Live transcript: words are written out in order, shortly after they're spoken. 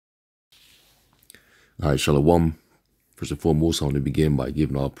All right, Shalom. First and foremost, I want to begin by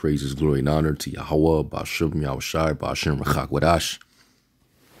giving all praises, glory, and honor to Yahweh, Ba'ashem, Yahushai, Ba'ashem, Rachak, Wadash.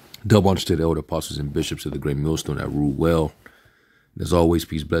 Double honor to the elder apostles and bishops of the great millstone that rule well. And as always,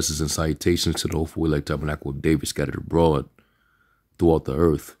 peace, blessings, and salutations to the hopeful elect tabernacle of David scattered abroad throughout the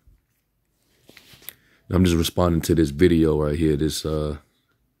earth. Now, I'm just responding to this video right here. This, don't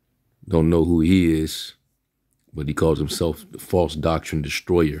know who he is, but he calls himself the false doctrine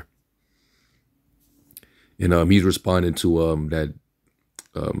destroyer. And he's responding to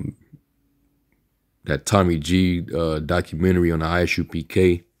that Tommy G documentary on the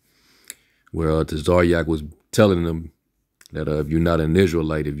ISUPK, where Tazaryak was telling them that if you're not an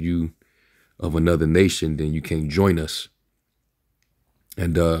Israelite, if you of another nation, then you can't join us.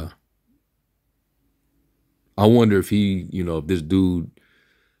 And I wonder if he, if this dude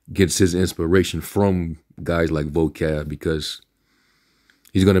gets his inspiration from guys like Vocab, because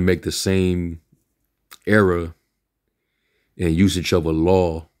he's going to make the same error and usage of a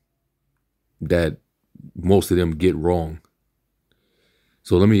law that most of them get wrong.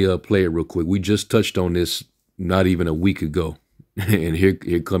 So let me play it real quick. We just touched on this not even a week ago. And here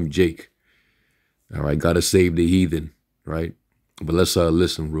come Jake. All right, gotta save the heathen, right? But let's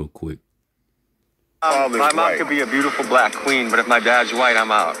listen real quick. My mom could be a beautiful black queen, but if my dad's white,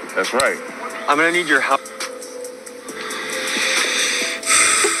 I'm out. That's right. I'm gonna need your help.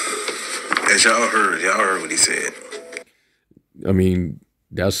 As y'all heard what he said. I mean,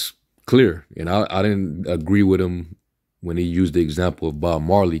 that's clear. And I didn't agree with him when he used the example of Bob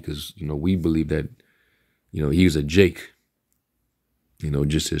Marley, because, we believe that, he was a Jake.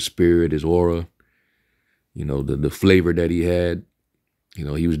 Just his spirit, his aura, the flavor that he had. He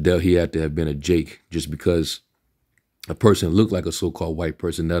had to have been a Jake. Just because a person looked like a so-called white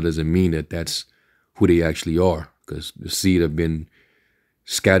person, that doesn't mean that that's who they actually are, because the seed have been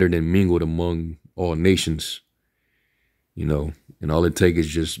scattered and mingled among all nations, and all it takes is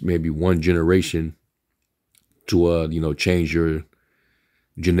just maybe one generation to, change your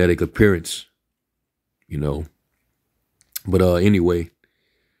genetic appearance, But anyway,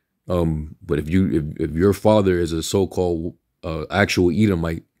 but if your father is a so-called actual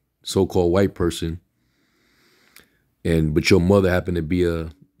Edomite, so-called white person, but your mother happened to be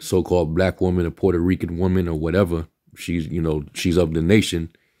a so-called black woman, a Puerto Rican woman, or whatever, she's of the nation,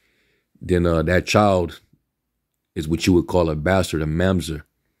 then that child is what you would call a bastard, a mamzer.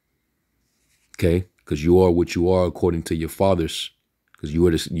 Okay, because you are what you are according to your fathers, because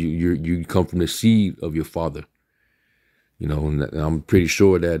you come from the seed of your father. And I'm pretty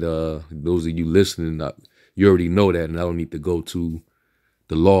sure that those of you listening, you already know that, and I don't need to go to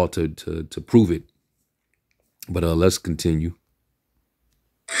the law to prove it. But let's continue.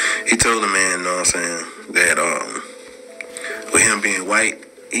 He told the man, you know what I'm saying, that with him being white,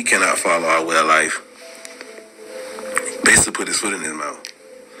 he cannot follow our way of life. Basically put his foot in his mouth.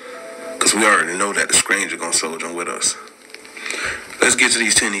 Because we already know that the stranger going to sojourn with us. Let's get to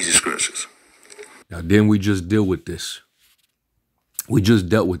these 10 easy scriptures. Now, then we just deal with this. We just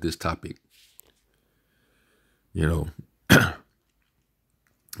dealt with this topic. And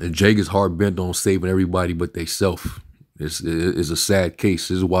Jake is hard bent on saving everybody but they self. It's a sad case.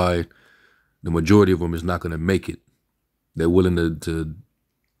 This is why the majority of them is not going to make it. They're willing to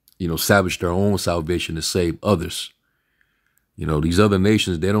salvage their own salvation to save others. These other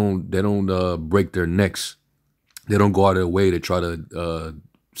nations, they don't break their necks. They don't go out of their way to try to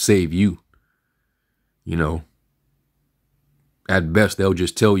save you. At best, they'll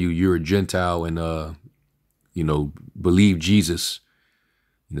just tell you you're a Gentile and believe Jesus.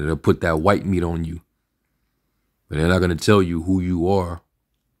 They'll put that white meat on you. But they're not going to tell you who you are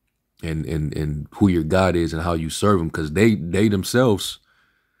and who your God is and how you serve him, because they themselves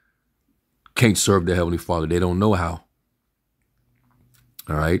can't serve the Heavenly Father. They don't know how.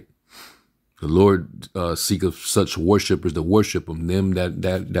 All right. The Lord seeketh such worshipers to worship him, them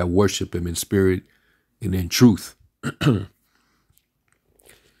that worship him in spirit and in truth. All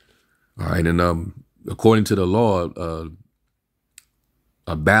right. And according to the law,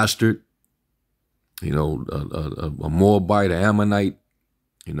 a bastard, a Moabite, an Ammonite,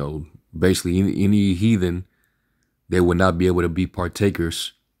 basically any heathen, they would not be able to be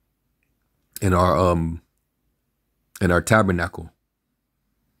partakers in our tabernacle.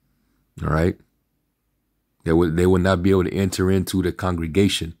 All right. They would not be able to enter into the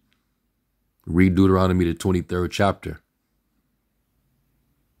congregation. Read Deuteronomy, the 23rd chapter.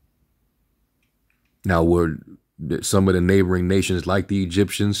 Now, were some of the neighboring nations like the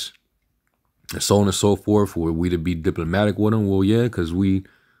Egyptians, and so on and so forth, were we to be diplomatic with them? Well, yeah, because we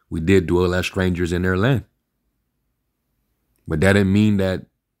did dwell as strangers in their land. But that didn't mean that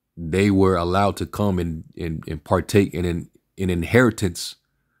they were allowed to come and partake in an inheritance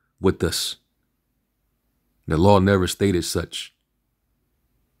with us. The law never stated such.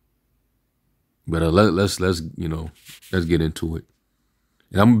 But let's get into it.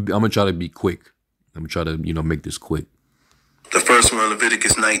 And I'm gonna try to be quick. I'm gonna try to make this quick. The first one,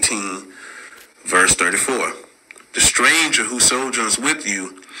 Leviticus 19, verse 34. The stranger who sojourns with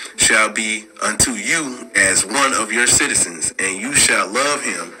you shall be unto you as one of your citizens, and you shall love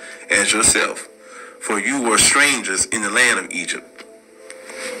him as yourself, for you were strangers in the land of Egypt.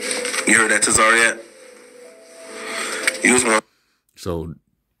 You heard that, Tazariat? He was one. So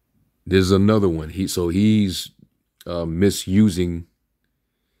there's another one. He's misusing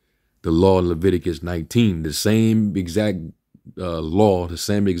the law in Leviticus 19, the same exact law, the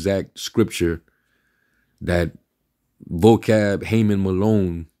same exact scripture that vocab Haman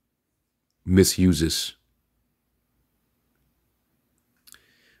Malone misuses.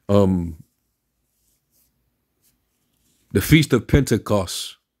 The Feast of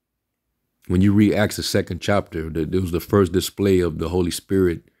Pentecost, when you read Acts the 2nd chapter, it was the first display of the Holy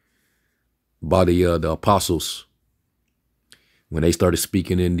Spirit by the apostles. When they started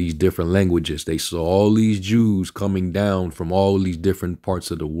speaking in these different languages, they saw all these Jews coming down from all these different parts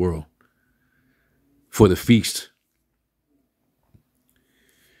of the world for the feast.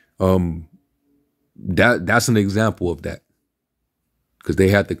 That's an example of that, because they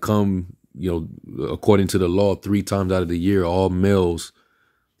had to come, according to the law, 3 times out of the year, all males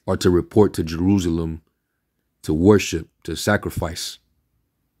are to report to Jerusalem to worship, to sacrifice.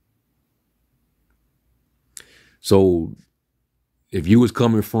 So if you was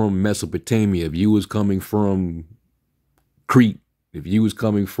coming from Mesopotamia, if you was coming from Crete, if you was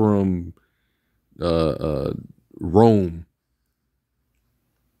coming from Rome,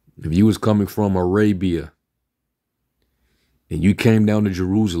 if you was coming from Arabia, and you came down to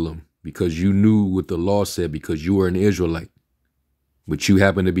Jerusalem because you knew what the law said, because you were an Israelite, but you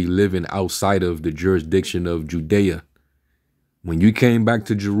happen to be living outside of the jurisdiction of Judea, when you came back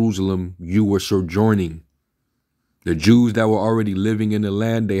to Jerusalem, you were sojourning. The Jews that were already living in the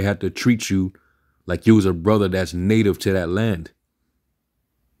land, they had to treat you like you was a brother that's native to that land.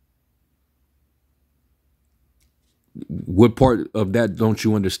 What part of that don't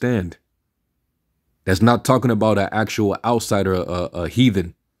you understand? That's not talking about an actual outsider, a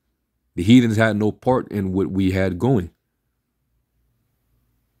heathen. The heathens had no part in what we had going.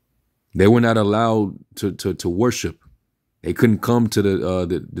 They were not allowed to worship. They couldn't come to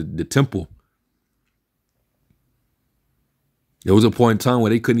the temple. There was a point in time where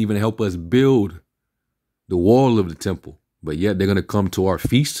they couldn't even help us build the wall of the temple, but yet they're going to come to our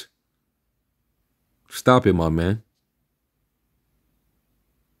feast? Stop it, my man.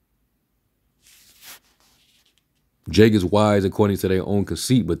 Jake is wise according to their own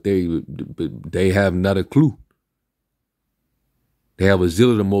conceit, but they have not a clue. They have a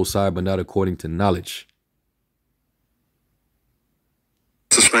zeal of the Most High, but not according to knowledge.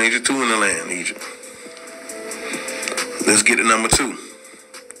 It's a stranger too in the land, Egypt. Let's get to number 2.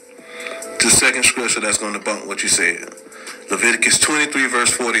 The second scripture that's going to bump what you said. Leviticus 23,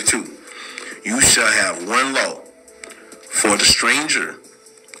 verse 42. You shall have one law for the stranger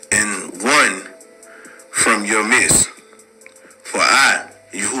and one from your midst. For I,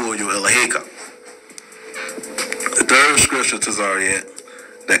 Yahuwah your Eloheka. The third scripture,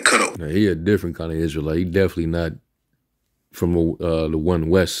 Tazariat, that cut up. Now, he a different kind of Israelite. He definitely not from the one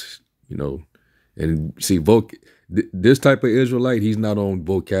west, And see, this type of Israelite, he's not on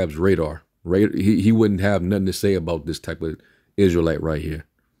vocab's radar. Right? He wouldn't have nothing to say about this type of Israelite right here.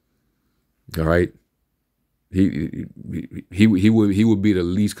 All right. He would be the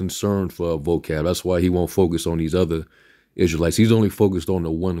least concerned for vocab. That's why he won't focus on these other Israelites. He's only focused on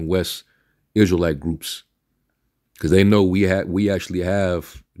the one West Israelite groups, because they know we actually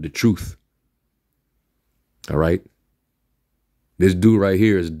have the truth. All right. This dude right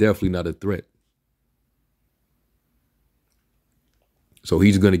here is definitely not a threat. So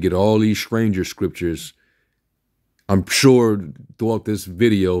he's going to get all these stranger scriptures. I'm sure throughout this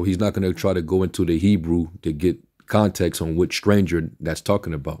video, he's not going to try to go into the Hebrew to get context on which stranger that's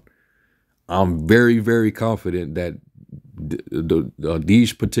talking about. I'm very, very confident that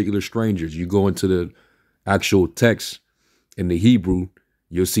these particular strangers, you go into the actual text in the Hebrew,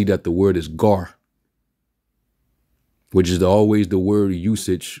 you'll see that the word is gar, which is always the word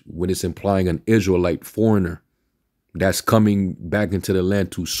usage when it's implying an Israelite foreigner that's coming back into the land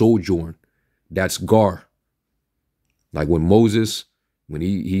to sojourn. That's gar. Like when Moses, when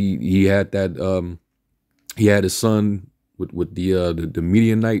he had that he had his son with the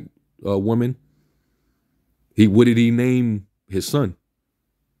Midianite woman. What did he name his son?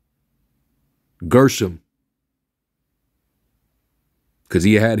 Gershom, because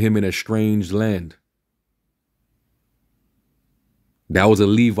he had him in a strange land. That was a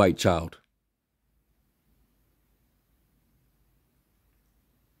Levite child.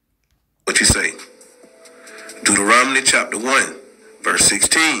 What you say? Deuteronomy chapter 1, verse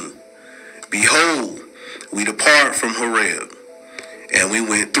 16. Behold, we depart from Horeb, and we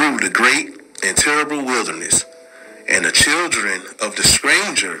went through the great and terrible wilderness, and the children of the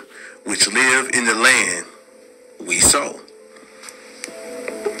stranger which live in the land we saw.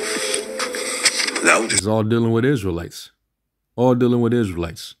 It's all dealing with Israelites. All dealing with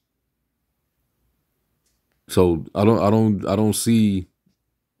Israelites. So I don't see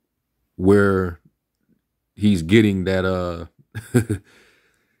where he's getting that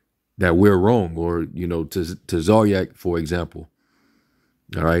that we're wrong, or to Zaryak, for example.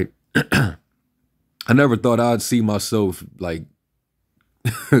 All right. I never thought I'd see myself like,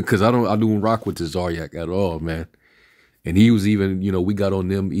 because I don't rock with the Zaryak at all, man. And he was even, we got on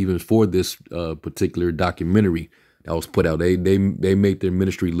them even for this particular documentary that was put out. They made their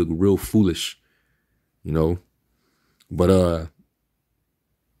ministry look real foolish, But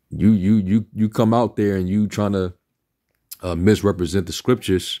you come out there and you trying to misrepresent the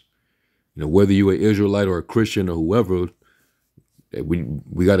scriptures, whether you're an Israelite or a Christian or whoever,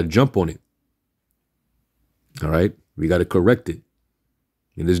 we got to jump on it. All right, we got to correct it.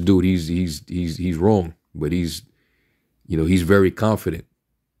 And this dude, he's wrong, but he's very confident.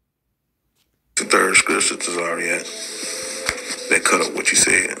 The third scripture, Tazariak, that cut up what you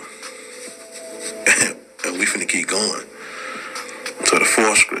said. And we finna keep going to the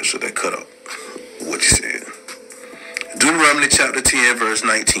fourth scripture that cut up what you said. Deuteronomy chapter 10, verse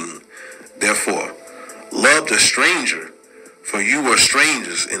 19. Therefore, love the stranger, for you were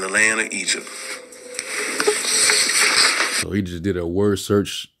strangers in the land of Egypt. So he just did a word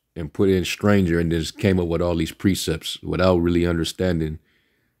search and put in stranger and just came up with all these precepts without really understanding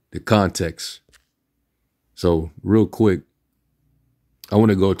the context. So real quick, I want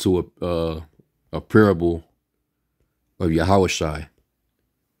to go to a parable of Yahushai,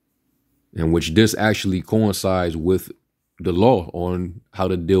 in which this actually coincides with the law on how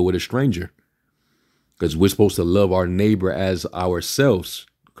to deal with a stranger. Because we're supposed to love our neighbor as ourselves,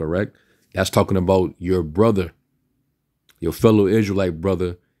 correct? That's talking about your brother, your fellow Israelite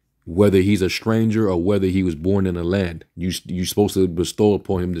brother, whether he's a stranger or whether he was born in a land. You're supposed to bestow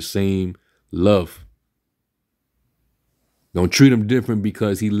upon him the same love. Don't treat him different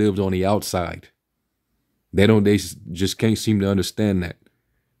because he lives on the outside. They just can't seem to understand that.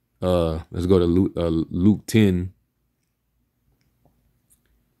 Let's go to Luke 10.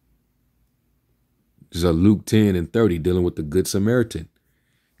 This is Luke 10 and 30, dealing with the Good Samaritan.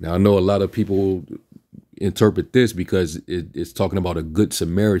 Now, I know a lot of people interpret this because it's talking about a Good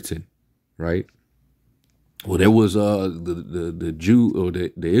Samaritan, right? Well, there was the Jew, or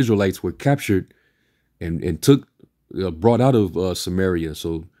the Israelites were captured and brought out of Samaria.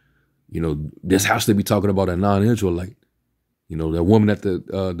 So, this has to be talking about a non-Israelite. The woman at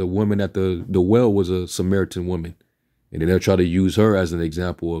the well was a Samaritan woman, and then they'll try to use her as an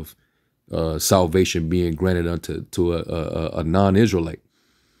example of salvation being granted unto a non-Israelite.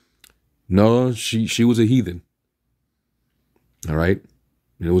 No, she was a heathen. All right.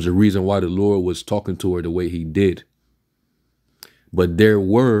 And it was a reason why the Lord was talking to her the way he did. But there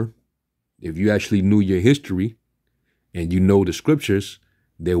were, if you actually knew your history and you know the scriptures,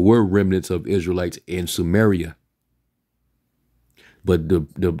 there were remnants of Israelites in Samaria. But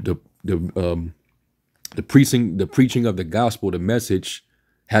the preaching of the gospel, the message,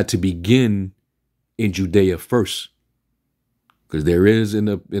 had to begin in Judea first. Because there is in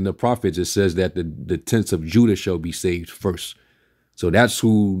the prophets, it says that the tents of Judah shall be saved first. So that's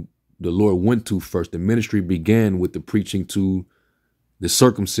who the Lord went to first. The ministry began with the preaching to the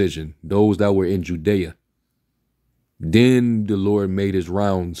circumcision, those that were in Judea. Then the Lord made his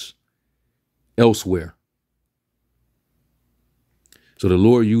rounds elsewhere. So the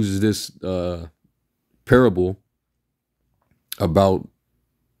Lord uses this parable about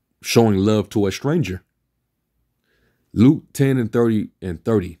showing love to a stranger. Luke 10 and 30,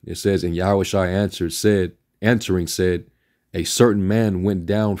 it says, and Yahushua answering said, a certain man went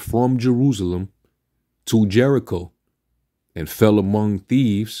down from Jerusalem to Jericho and fell among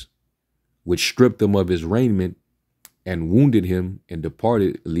thieves, which stripped him of his raiment and wounded him and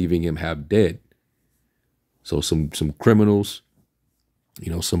departed, leaving him half dead. So some criminals,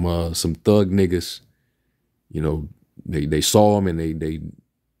 some thug niggas, they saw him and they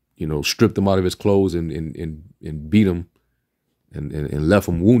stripped him out of his clothes and beat him and left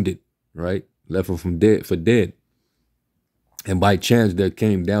him wounded, right? Left him for dead. And by chance there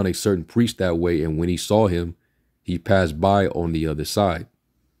came down a certain priest that way, and when he saw him, he passed by on the other side.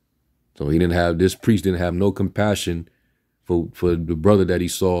 So this priest didn't have no compassion for the brother that he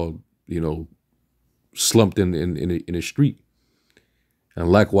saw, slumped in the street. And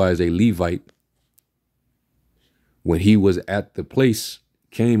likewise, a Levite, when he was at the place,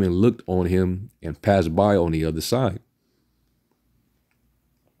 came and looked on him and passed by on the other side.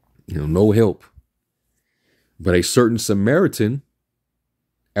 No help. But a certain Samaritan,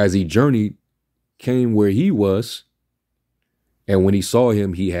 as he journeyed, came where he was, and when he saw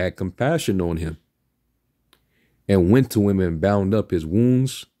him, he had compassion on him, and went to him and bound up his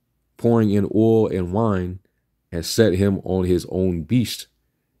wounds, pouring in oil and wine, and set him on his own beast,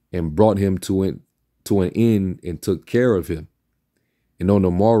 and brought him to an inn, and took care of him. And on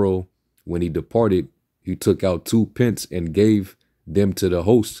the morrow, when he departed, he took out 2 pence and gave them to the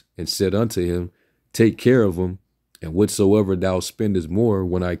host, and said unto him, Take care of him, and whatsoever thou spendest more,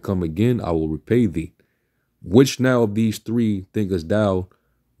 when I come again, I will repay thee. Which now of these 3 thinkest thou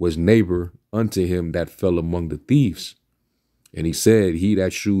was neighbor unto him that fell among the thieves? And he said, He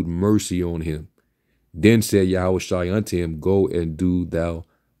that shewed mercy on him. Then said Yahushua unto him, Go and do thou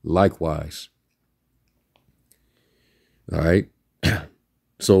likewise. All right.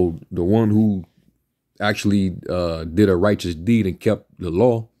 So the one who actually did a righteous deed and kept the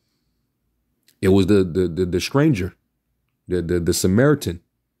law, it was the stranger, the Samaritan.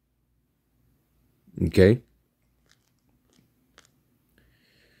 Okay.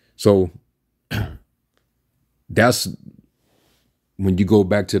 So that's when you go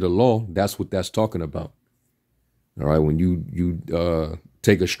back to the law, that's what that's talking about. All right. When you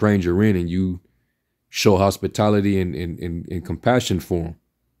take a stranger in and you show hospitality and compassion for him.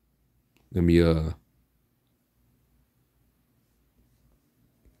 Let me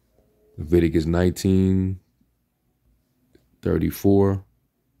Leviticus 19:34.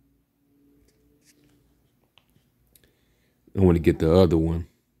 I want to get the other one.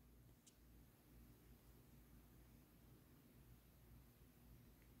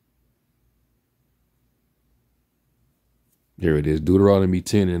 Here it is. Deuteronomy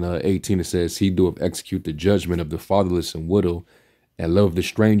 10 and 18. It says, He doeth execute the judgment of the fatherless and widow, and love the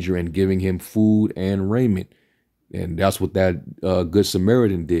stranger, and giving him food and raiment. And that's what that good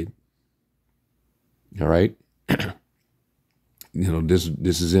Samaritan did. All right.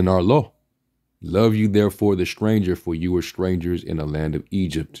 This is in our law. Love you therefore the stranger, for you were strangers in the land of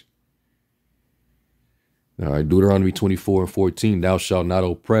Egypt. All right. Deuteronomy 24:14. Thou shalt not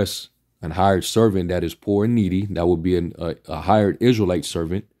oppress an hired servant that is poor and needy. That would be a hired Israelite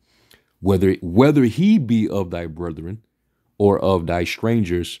servant, whether he be of thy brethren or of thy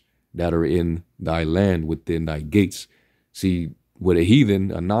strangers that are in thy land within thy gates. See, with a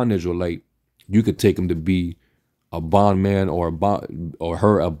heathen, a non-Israelite, you could take him to be a bondman or a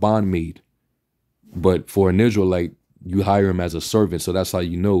bondmaid. But for an Israelite, you hire him as a servant. So that's how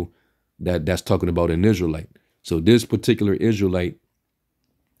you know that that's talking about an Israelite. So this particular Israelite,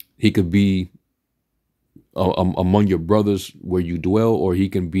 he could be among your brothers where you dwell, or he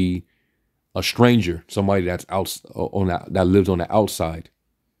can be a stranger, somebody that's out that lives on the outside.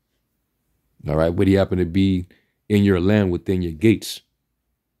 All right, but he happen to be in your land within your gates.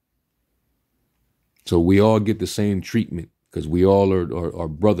 So we all get the same treatment because we all are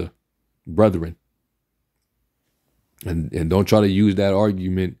brethren. And don't try to use that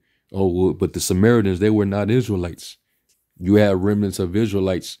argument. Oh, well, but the Samaritans, they were not Israelites. You had remnants of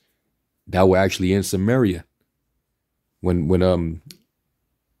Israelites that were actually in Samaria. When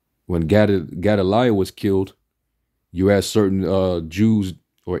Gedaliah was killed, you had certain Jews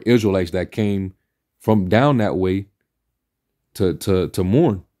or Israelites that came from down that way to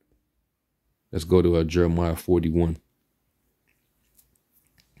mourn. Let's go to Jeremiah 41.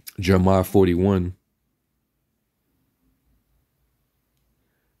 Jeremiah 41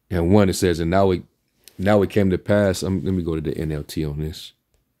 and 1, it says, and now it came to pass. Let me go to the NLT on this.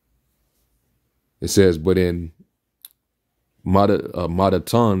 It says, but in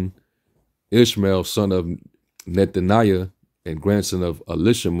Matatan, Ishmael, son of Nethaniah and grandson of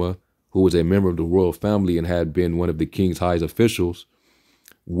Elishama, who was a member of the royal family and had been one of the king's highest officials,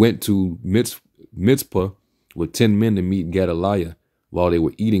 went to Mizpah with 10 men to meet Gedaliah while they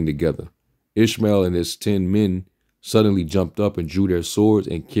were eating together. Ishmael and his 10 men suddenly jumped up and drew their swords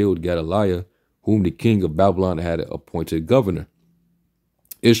and killed Gedaliah, whom the king of Babylon had appointed governor.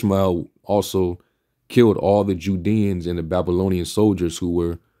 Ishmael also killed all the Judeans and the Babylonian soldiers who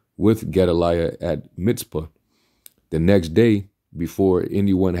were with Gedaliah at Mizpah. The next day, before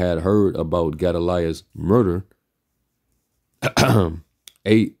anyone had heard about Gedaliah's murder,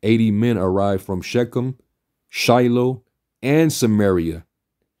 80 men arrived from Shechem, Shiloh, and Samaria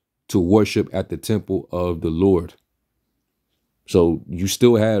to worship at the temple of the Lord. So you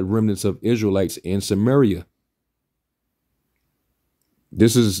still had remnants of Israelites in Samaria.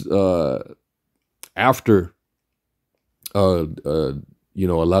 This is after you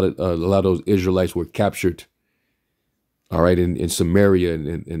know, a lot of those Israelites were captured, all right, in Samaria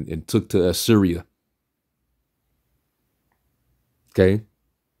and took to Assyria. Okay.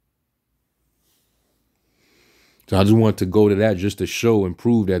 So I just want to go to that just to show and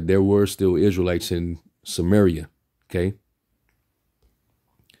prove that there were still Israelites in Samaria. Okay.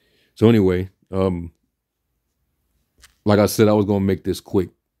 So anyway, like I said, I was gonna make this quick,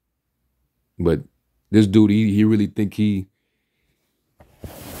 but this dude, he really think he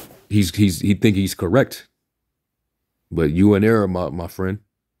think he's correct. But you in error, my friend.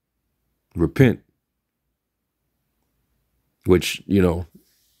 Repent. Which, you know,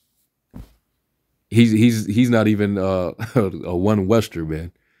 he's not even a one Wester,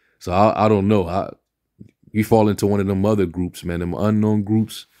 man. So I don't know. You fall into one of them other groups, man, them unknown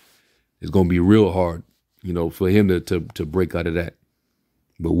groups. It's gonna be real hard, you know, for him to break out of that.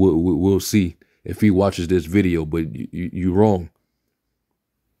 But we'll see if he watches this video. But you're wrong.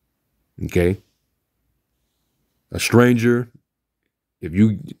 Okay. A stranger, if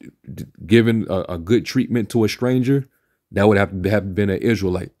you given a good treatment to a stranger, that would have been an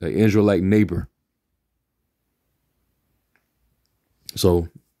Israelite neighbor. So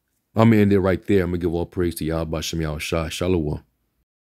I'm gonna end it right there. I'm gonna give all praise to Yahweh Shem Yahushua. Shalom.